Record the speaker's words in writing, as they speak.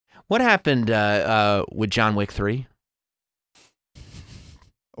What happened with John Wick 3?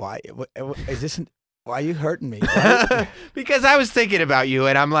 Why is this? Why are you hurting me? Right? Because I was thinking about you,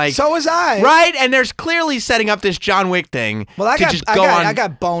 and I'm like, so was I. Right? And there's clearly setting up this John Wick thing. Well, I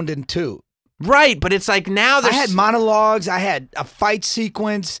got boned in 2. Right, but it's like now there's... I had monologues. I had a fight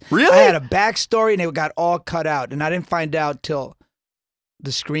sequence. Really? I had a backstory, and it got all cut out, and I didn't find out till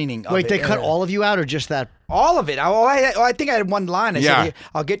the screening of it. Wait, they cut all of you out, or just that? All of it. I think I had one line. I said,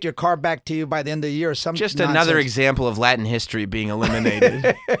 I'll get your car back to you by the end of the year or something. Just another example of Latin history being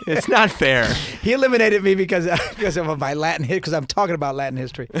eliminated. It's not fair. He eliminated me because of my Latin history, because I'm talking about Latin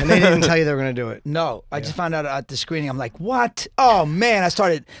history. And they didn't tell you they were going to do it? No. I just found out at the screening. I'm like, what? Oh, man. I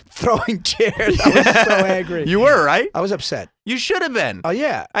started throwing chairs. I was so angry. You were, right? I was upset. You should have been. Oh,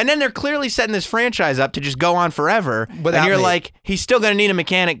 yeah. And then they're clearly setting this franchise up to just go on forever. Without and you're me. like, he's still going to need a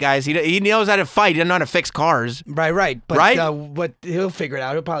mechanic, guys. He knows how to fight. He doesn't know how to fix cars. Right. But, right? But he'll figure it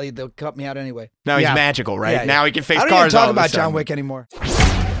out. They'll cut me out anyway. Now he's magical, right? Yeah. Now he can fix cars. I cars. don't even talk about John Wick anymore.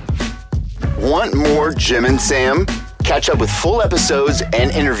 Want more Jim and Sam? Catch up with full episodes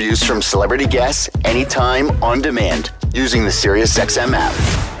and interviews from celebrity guests anytime on demand using the SiriusXM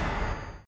app.